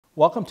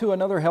Welcome to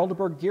another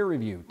Helderburg Gear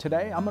review.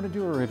 Today I'm going to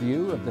do a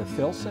review of the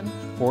Filson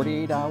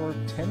 48-hour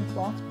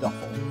 10-cloth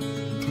duffel.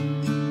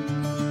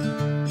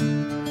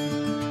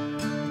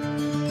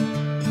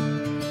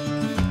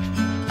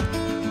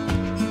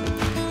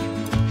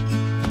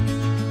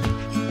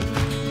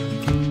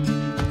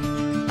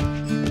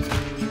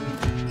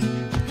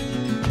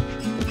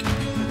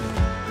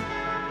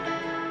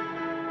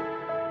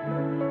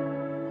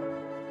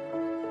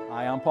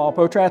 Hi, I'm Paul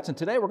Potratz, and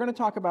today we're going to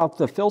talk about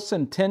the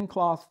Filson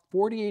 10-cloth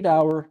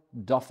 48-hour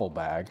duffel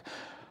bag.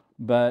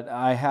 But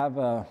I have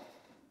a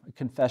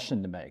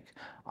confession to make.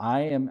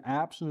 I am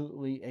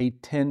absolutely a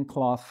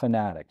 10-cloth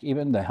fanatic.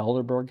 Even the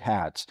Helderburg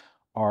hats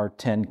are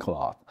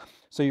 10-cloth.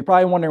 So you're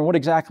probably wondering, what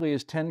exactly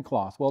is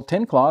 10-cloth? Well,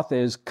 10-cloth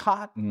is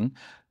cotton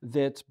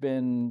that's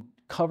been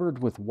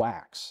covered with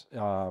wax.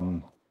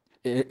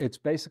 It's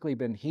basically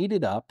been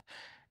heated up,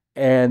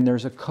 and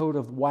there's a coat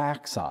of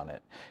wax on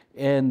it.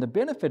 And the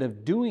benefit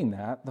of doing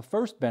that, the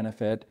first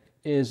benefit,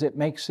 is it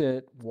makes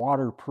it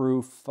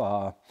waterproof.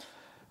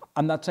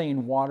 I'm not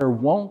saying water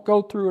won't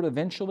go through it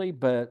eventually,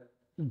 but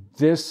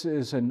this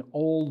is an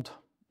old,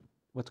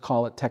 let's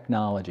call it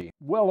technology.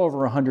 Well over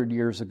 100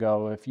 years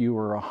ago, if you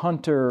were a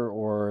hunter,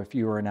 or if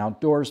you were an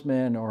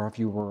outdoorsman, or if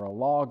you were a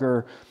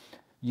logger,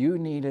 you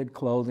needed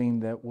clothing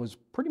that was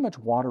pretty much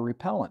water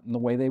repellent. And the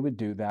way they would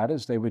do that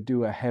is they would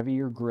do a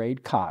heavier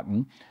grade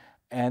cotton,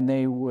 and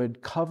they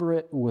would cover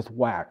it with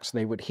wax.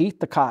 They would heat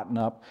the cotton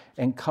up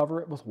and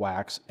cover it with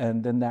wax,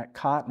 and then that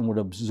cotton would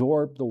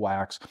absorb the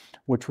wax,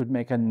 which would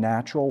make a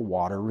natural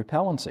water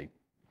repellency.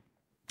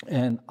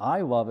 And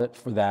I love it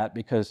for that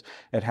because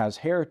it has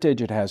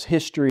heritage, it has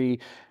history,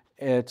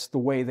 it's the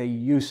way they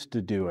used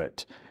to do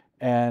it.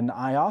 And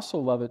I also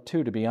love it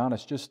too, to be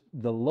honest, just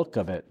the look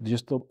of it,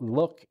 just the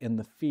look and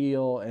the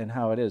feel and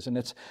how it is. And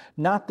it's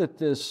not that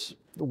this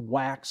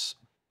wax,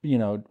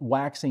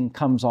 waxing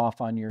comes off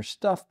on your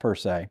stuff per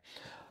se,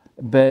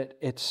 but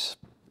it's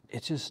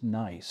just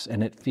nice,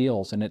 and it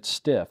feels, and it's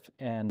stiff.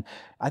 And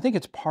I think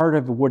it's part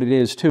of what it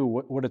is too,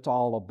 what it's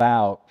all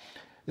about,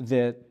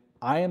 that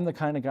I am the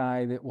kind of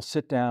guy that will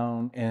sit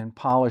down and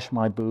polish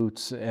my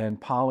boots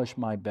and polish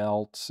my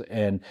belts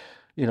and,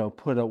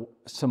 put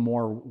some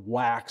more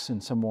wax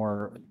and some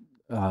more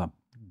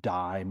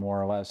dye,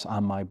 more or less,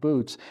 on my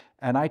boots.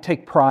 And I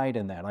take pride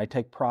in that. I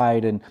take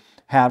pride in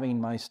having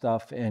my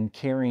stuff and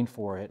caring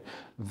for it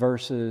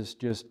versus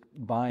just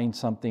buying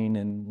something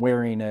and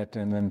wearing it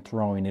and then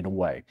throwing it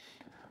away.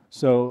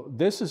 So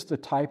this is the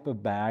type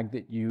of bag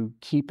that you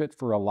keep it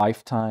for a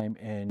lifetime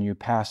and you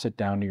pass it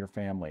down to your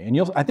family.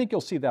 And I think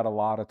you'll see that a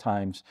lot of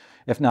times,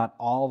 if not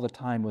all the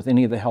time, with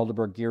any of the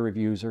Helderburg Gear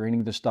reviews or any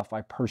of the stuff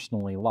I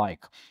personally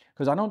like.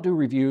 Because I don't do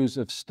reviews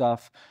of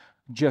stuff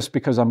just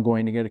because I'm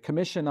going to get a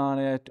commission on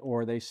it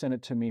or they send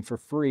it to me for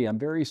free. I'm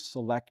very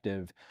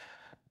selective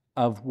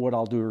of what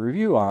I'll do a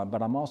review on,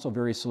 but I'm also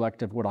very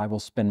selective what I will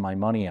spend my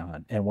money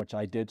on, and which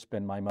I did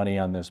spend my money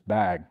on this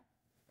bag.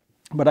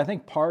 But I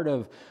think part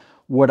of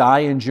what I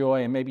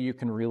enjoy, and maybe you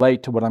can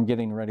relate to what I'm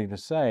getting ready to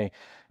say,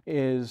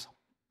 is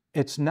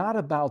it's not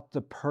about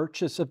the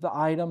purchase of the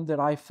item that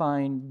I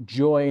find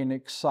joy and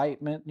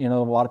excitement. A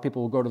lot of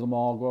people will go to the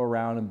mall, go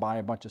around and buy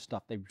a bunch of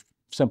stuff they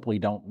simply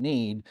don't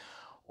need.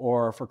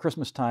 Or for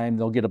Christmas time,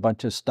 they'll get a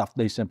bunch of stuff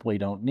they simply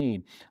don't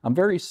need. I'm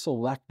very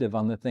selective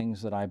on the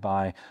things that I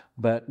buy,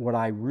 but what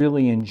I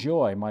really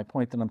enjoy, my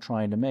point that I'm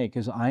trying to make,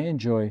 is I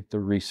enjoy the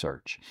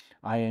research.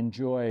 I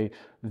enjoy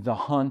the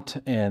hunt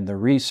and the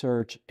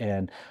research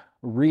and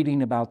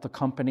reading about the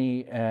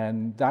company,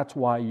 and that's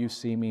why you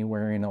see me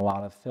wearing a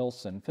lot of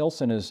Filson.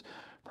 Filson is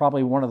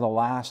probably one of the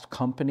last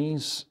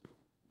companies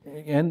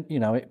in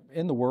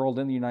the world,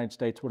 in the United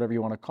States, whatever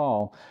you want to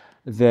call,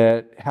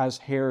 that has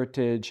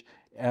heritage.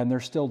 And they're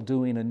still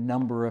doing a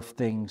number of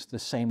things the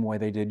same way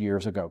they did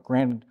years ago.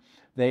 Granted,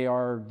 they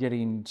are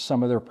getting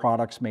some of their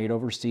products made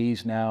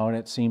overseas now, and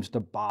it seems to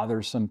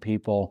bother some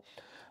people.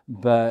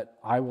 But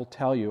I will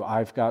tell you,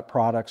 I've got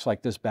products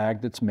like this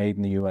bag that's made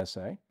in the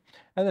USA,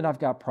 and then I've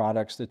got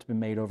products that's been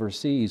made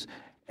overseas.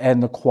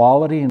 And the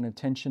quality and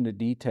attention to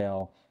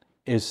detail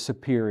is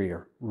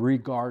superior,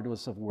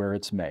 regardless of where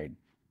it's made.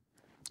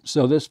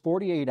 So this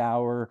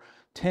 48-hour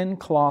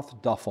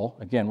 10-cloth duffel,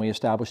 again, we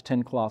established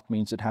 10-cloth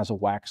means it has a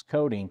wax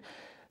coating.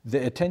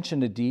 The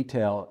attention to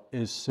detail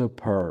is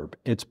superb.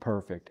 It's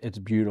perfect. It's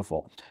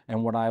beautiful.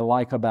 And what I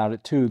like about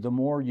it too, the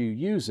more you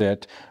use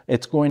it,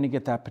 it's going to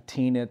get that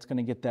patina, it's going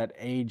to get that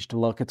aged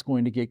look, it's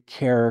going to get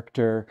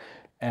character.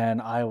 And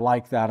I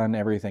like that on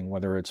everything,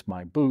 whether it's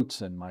my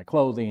boots and my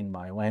clothing,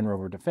 my Land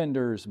Rover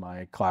Defenders,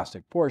 my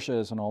classic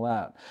Porsches and all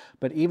that.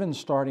 But even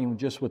starting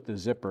just with the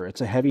zipper,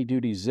 it's a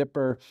heavy-duty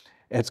zipper.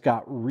 It's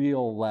got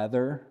real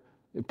leather.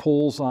 It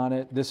pulls on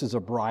it. This is a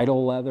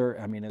bridle leather.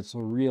 I mean, it's a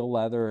real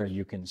leather, and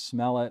you can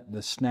smell it.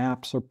 The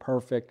snaps are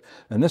perfect.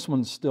 And this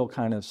one's still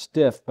kind of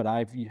stiff, but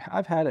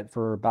I've had it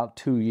for about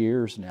 2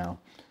 years now.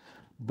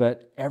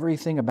 But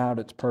everything about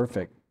it's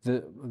perfect.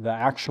 The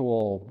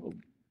actual,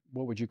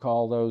 what would you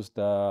call those?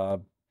 The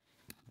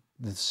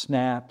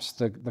snaps,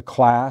 the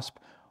clasp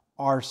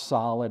are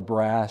solid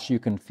brass. You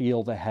can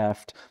feel the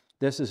heft.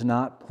 This is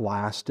not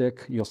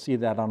plastic. You'll see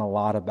that on a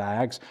lot of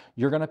bags.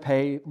 You're going to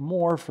pay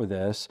more for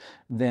this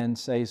than,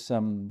 say,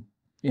 some,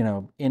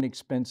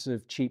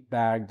 inexpensive, cheap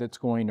bag that's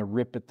going to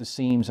rip at the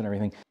seams and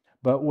everything.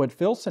 But what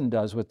Filson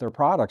does with their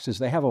products is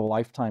they have a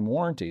lifetime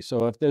warranty.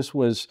 So if this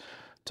was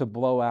to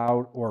blow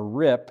out or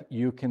rip,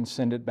 you can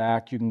send it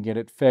back, you can get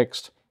it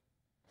fixed.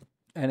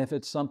 And if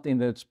it's something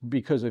that's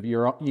because of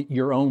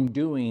your own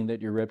doing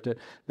that you ripped it,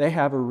 they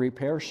have a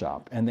repair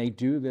shop, and they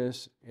do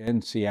this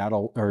in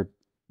Seattle,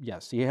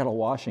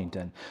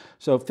 Washington.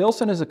 So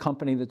Filson is a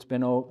company that's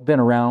been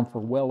around for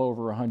well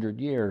over 100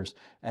 years,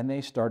 and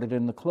they started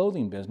in the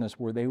clothing business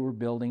where they were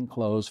building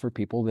clothes for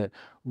people that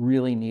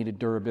really needed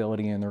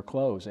durability in their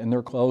clothes. And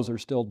their clothes are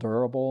still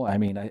durable. I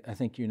mean, I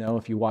think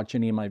if you watch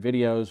any of my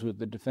videos with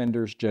the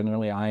Defenders,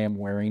 generally I am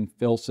wearing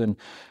Filson.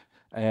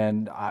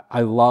 And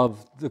I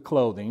love the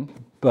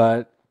clothing,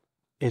 but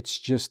it's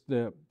just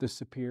the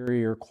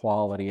superior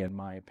quality in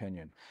my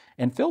opinion.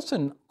 And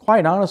Filson,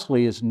 quite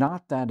honestly, is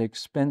not that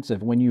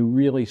expensive when you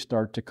really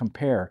start to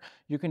compare.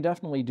 You can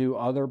definitely do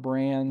other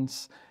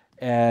brands,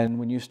 and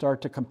when you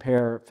start to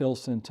compare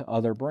Filson to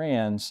other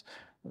brands,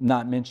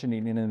 not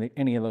mentioning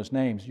any of those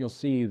names, you'll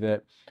see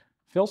that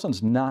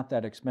Filson's not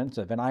that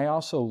expensive. And I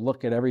also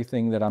look at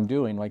everything that I'm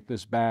doing, like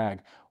this bag.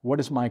 What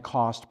is my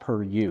cost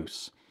per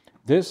use?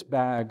 This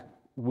bag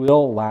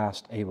will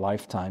last a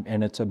lifetime,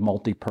 and it's a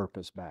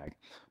multi-purpose bag.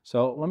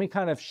 So let me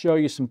kind of show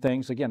you some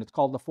things. Again, it's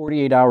called the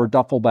 48-hour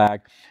duffel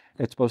bag.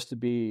 It's supposed to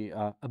be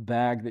a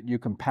bag that you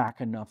can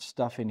pack enough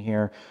stuff in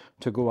here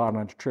to go out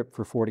on a trip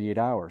for 48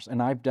 hours.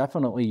 And I've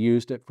definitely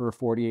used it for a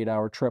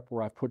 48-hour trip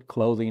where I've put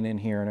clothing in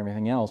here and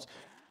everything else.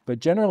 But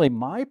generally,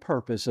 my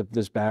purpose of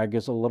this bag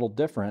is a little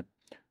different,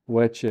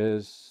 which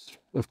is,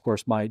 of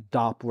course, my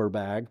Doppler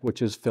bag,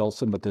 which is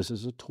Filson, but this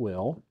is a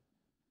twill.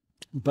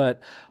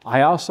 But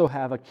I also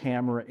have a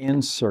camera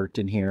insert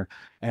in here,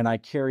 and I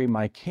carry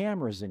my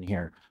cameras in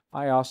here.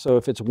 I also,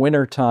 if it's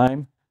winter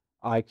time,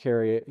 I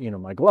carry,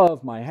 my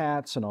glove, my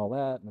hats, and all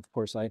that. And of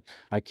course,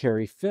 I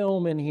carry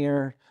film in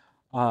here.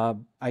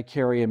 I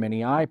carry a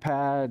mini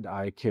iPad.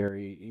 I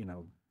carry,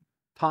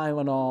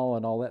 Tylenol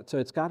and all that. So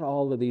it's got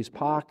all of these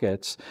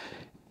pockets,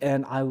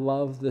 and I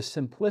love the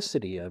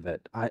simplicity of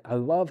it. I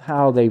love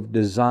how they've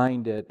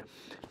designed it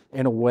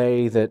in a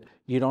way that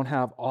you don't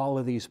have all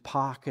of these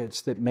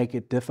pockets that make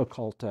it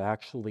difficult to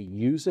actually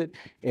use it.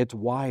 It's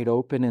wide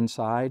open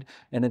inside,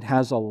 and it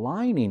has a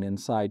lining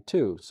inside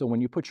too. So when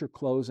you put your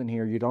clothes in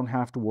here, you don't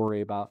have to worry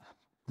about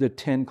the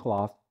tin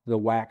cloth, the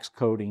wax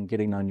coating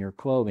getting on your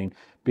clothing,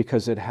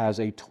 because it has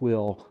a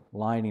twill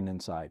lining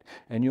inside.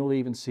 And you'll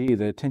even see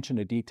the attention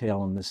to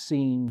detail in the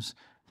seams,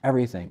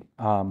 everything.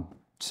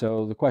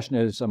 So the question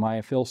is, am I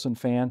a Filson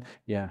fan?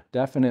 Yeah,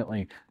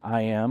 definitely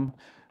I am.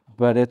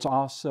 But it's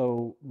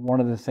also one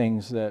of the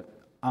things that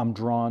I'm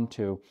drawn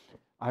to.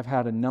 I've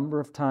had a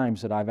number of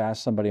times that I've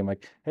asked somebody, I'm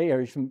like, hey,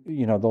 are you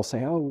they'll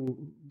say, oh,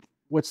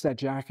 what's that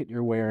jacket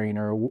you're wearing?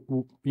 Or,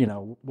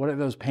 what are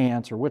those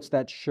pants? Or what's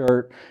that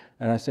shirt?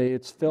 And I say,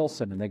 it's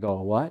Filson. And they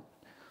go, what?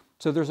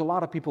 So there's a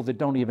lot of people that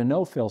don't even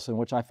know Filson,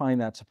 which I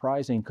find that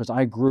surprising, because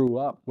I grew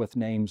up with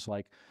names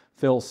like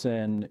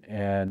Filson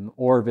and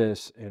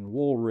Orvis and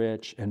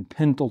Woolrich and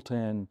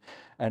Pendleton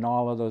and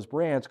all of those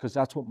brands, because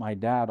that's what my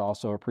dad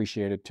also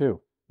appreciated too.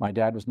 My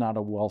dad was not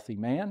a wealthy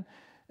man,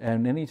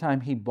 and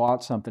anytime he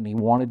bought something, he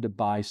wanted to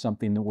buy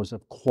something that was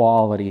of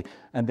quality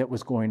and that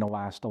was going to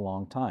last a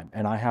long time.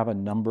 And I have a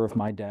number of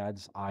my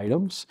dad's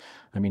items.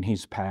 I mean,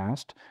 he's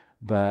passed,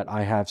 but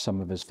I have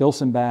some of his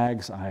Filson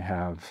bags. I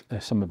have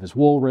some of his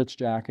Woolrich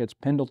jackets,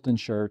 Pendleton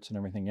shirts, and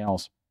everything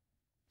else.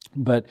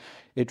 But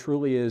it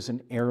truly is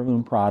an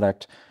heirloom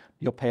product.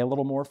 You'll pay a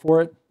little more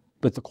for it,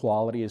 but the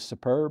quality is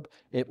superb.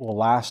 It will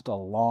last a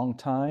long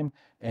time,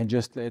 and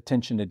just the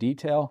attention to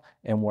detail.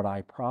 And what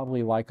I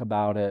probably like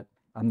about it,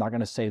 I'm not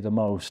going to say the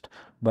most,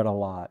 but a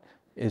lot,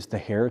 is the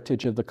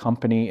heritage of the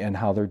company and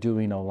how they're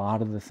doing a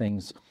lot of the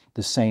things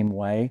the same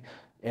way.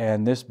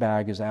 And this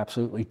bag is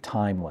absolutely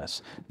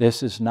timeless.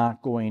 This is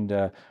not going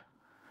to,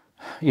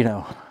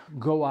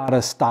 go out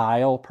of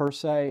style per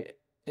se.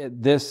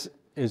 This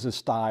is a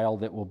style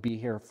that will be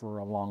here for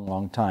a long,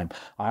 long time.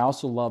 I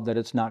also love that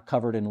it's not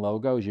covered in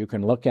logos. You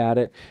can look at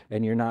it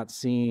and you're not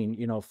seeing,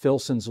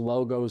 Filson's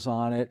logos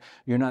on it.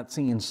 You're not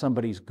seeing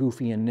somebody's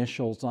goofy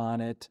initials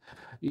on it.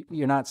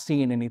 You're not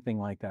seeing anything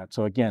like that.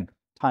 So again,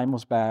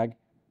 timeless bag,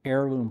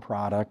 heirloom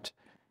product,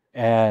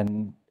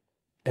 and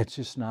it's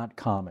just not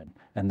common.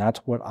 And that's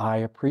what I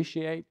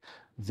appreciate,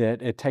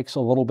 that it takes a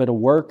little bit of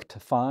work to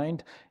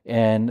find.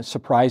 And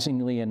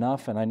surprisingly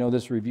enough, and I know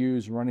this review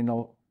is running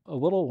a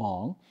little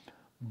long,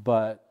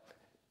 but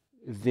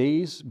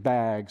these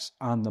bags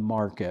on the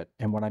market,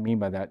 and what I mean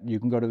by that, you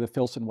can go to the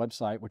Filson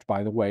website, which,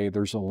 by the way,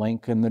 there's a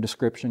link in the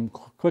description.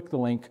 Click the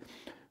link,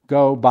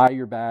 go buy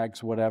your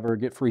bags, whatever,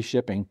 get free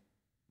shipping,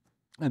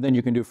 and then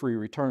you can do free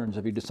returns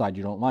if you decide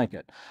you don't like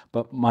it.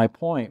 But my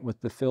point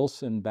with the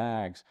Filson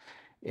bags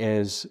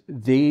is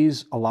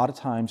these a lot of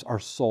times are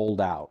sold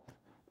out.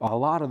 A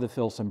lot of the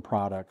Filson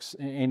products,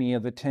 any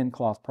of the tin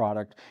cloth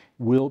product,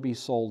 will be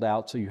sold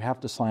out, so you have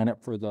to sign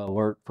up for the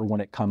alert for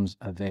when it comes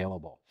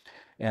available.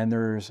 And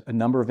there's a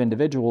number of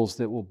individuals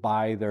that will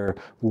buy their,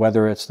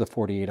 whether it's the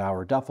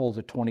 48-hour duffel,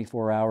 the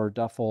 24-hour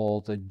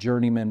duffel, the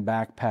journeyman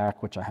backpack,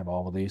 which I have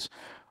all of these,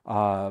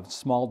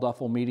 small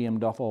duffel, medium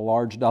duffel,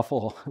 large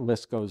duffel,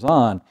 list goes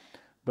on.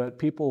 But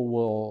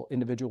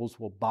individuals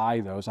will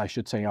buy those, I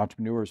should say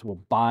entrepreneurs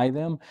will buy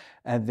them,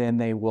 and then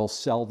they will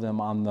sell them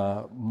on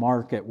the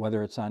market,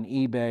 whether it's on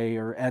eBay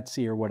or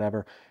Etsy or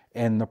whatever,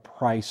 and the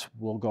price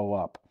will go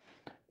up.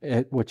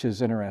 Which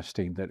is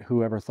interesting, that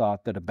whoever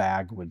thought that a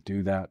bag would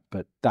do that,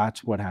 but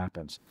that's what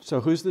happens. So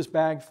who's this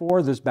bag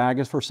for? This bag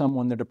is for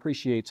someone that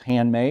appreciates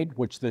handmade,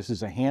 which this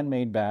is a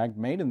handmade bag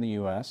made in the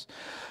US,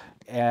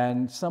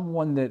 and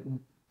someone that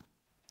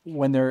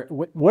when they're,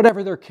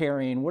 whatever they're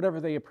carrying, whatever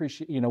they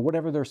appreciate,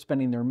 whatever they're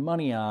spending their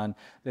money on,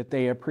 that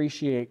they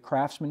appreciate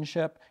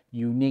craftsmanship,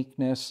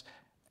 uniqueness,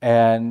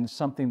 and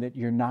something that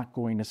you're not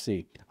going to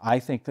see. I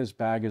think this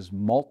bag is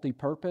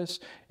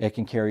multi-purpose. It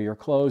can carry your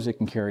clothes, it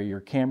can carry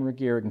your camera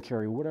gear, it can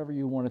carry whatever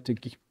you want it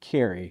to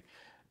carry,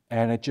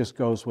 and it just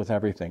goes with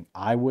everything.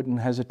 I wouldn't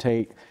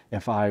hesitate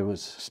if I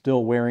was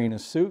still wearing a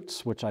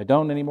suits, which I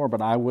don't anymore,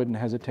 but I wouldn't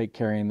hesitate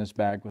carrying this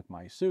bag with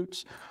my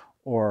suits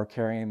or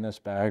carrying this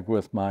bag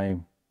with my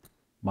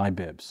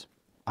bibs.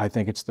 I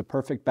think it's the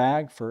perfect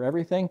bag for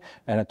everything,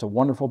 and it's a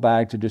wonderful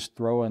bag to just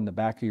throw in the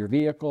back of your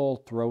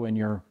vehicle, throw in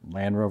your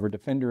Land Rover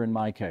Defender in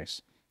my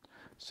case.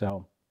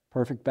 So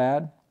perfect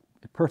bag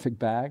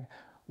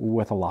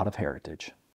with a lot of heritage.